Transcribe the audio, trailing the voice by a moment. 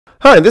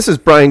Hi, this is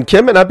Brian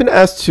Kim, and I've been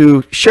asked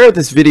to share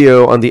this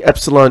video on the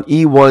Epsilon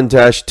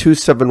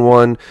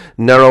E1-271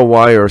 narrow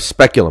wire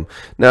speculum.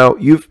 Now,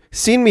 you've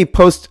seen me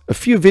post a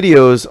few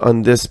videos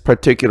on this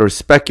particular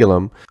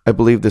speculum. I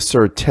believe the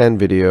SIR 10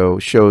 video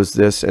shows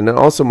this, and then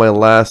also my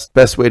last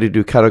best way to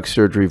do cataract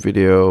surgery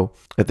video,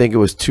 I think it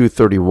was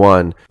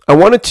 231. I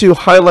wanted to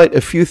highlight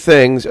a few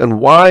things and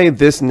why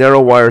this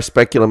narrow wire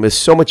speculum is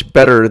so much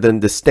better than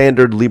the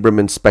standard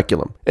Lieberman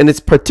speculum. And it's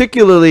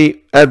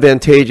particularly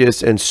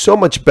advantageous and so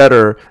much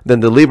better than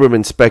the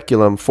Lieberman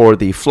speculum for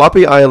the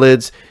floppy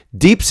eyelids,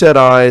 deep set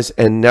eyes,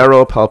 and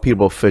narrow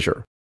palpebral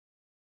fissure.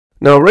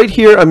 Now right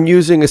here I'm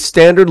using a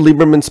standard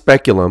Lieberman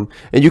speculum,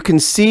 and you can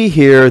see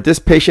here this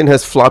patient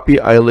has floppy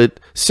eyelid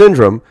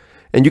syndrome,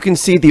 and you can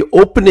see the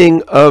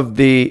opening of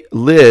the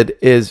lid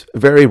is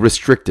very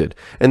restricted.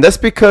 And that's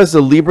because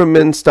the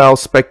Lieberman style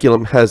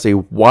speculum has a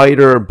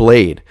wider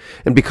blade.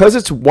 And because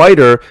it's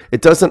wider,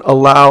 it doesn't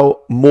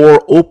allow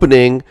more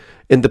opening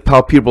in the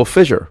palpebral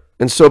fissure.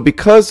 And so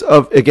because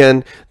of,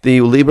 again, the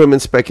Lieberman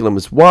speculum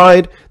is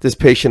wide, this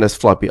patient has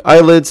floppy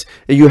eyelids,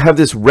 and you have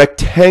this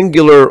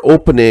rectangular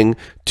opening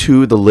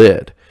to the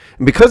lid.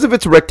 And because of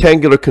its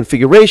rectangular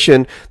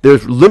configuration,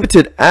 there's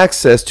limited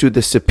access to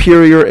the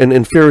superior and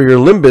inferior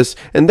limbus,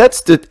 and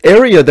that's the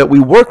area that we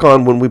work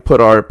on when we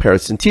put our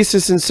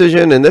paracentesis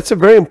incision, and that's a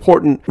very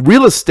important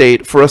real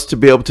estate for us to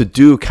be able to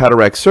do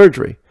cataract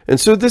surgery. And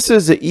so this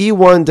is the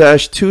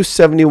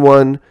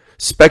E1-271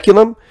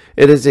 speculum.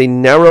 It is a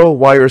narrow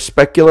wire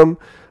speculum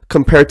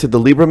compared to the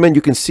Lieberman.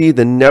 You can see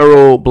the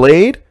narrow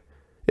blade.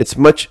 It's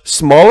much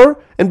smaller,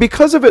 and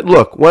because of it,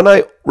 look, when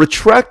I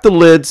retract the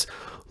lids,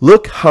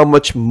 look how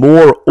much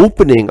more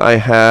opening I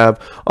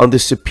have on the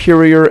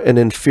superior and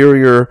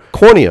inferior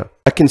cornea.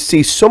 I can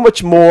see so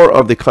much more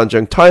of the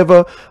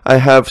conjunctiva. I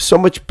have so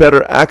much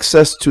better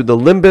access to the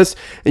limbus.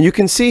 And you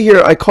can see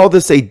here, I call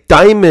this a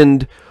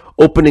diamond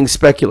opening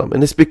speculum.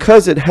 And it's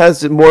because it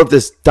has more of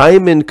this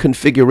diamond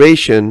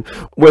configuration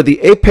where the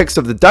apex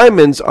of the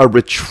diamonds are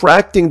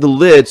retracting the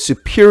lid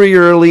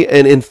superiorly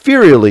and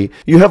inferiorly.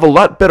 You have a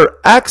lot better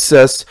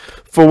access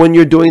for when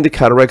you're doing the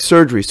cataract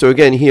surgery. So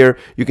again, here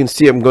you can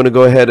see I'm going to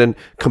go ahead and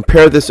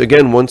compare this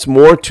again once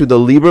more to the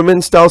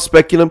Lieberman style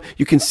speculum.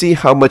 You can see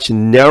how much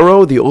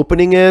narrow the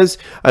opening is.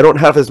 I don't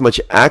have as much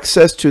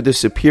access to the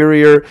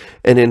superior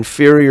and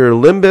inferior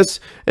limbus,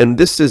 and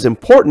this is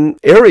important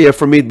area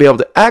for me to be able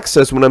to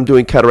access when I'm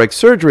doing cataract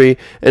surgery,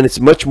 and it's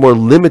much more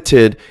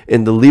limited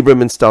in the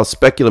Lieberman style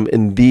speculum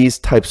in these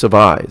types of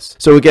eyes.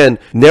 So again,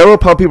 narrow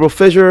palpebral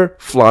fissure,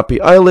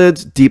 floppy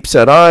eyelids, deep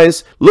set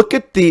eyes. Look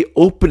at the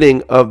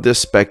opening of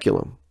this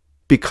speculum.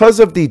 Because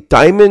of the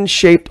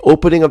diamond-shaped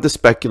opening of the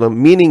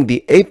speculum, meaning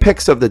the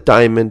apex of the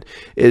diamond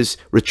is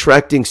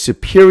retracting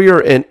superior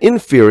and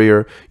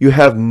inferior, you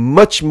have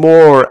much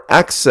more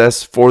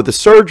access for the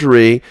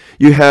surgery.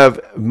 You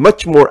have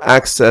much more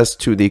access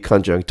to the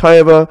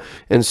conjunctiva.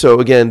 And so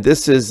again,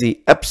 this is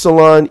the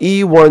Epsilon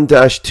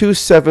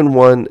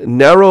E1-271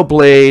 narrow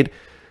blade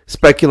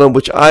speculum,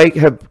 which I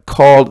have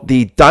called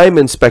the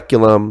diamond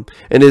speculum,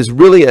 and is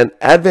really an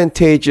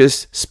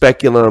advantageous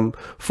speculum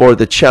for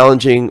the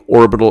challenging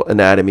orbital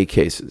anatomy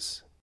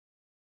cases.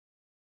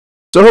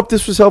 So I hope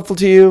this was helpful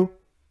to you,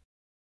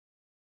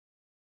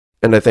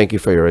 and I thank you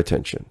for your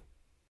attention.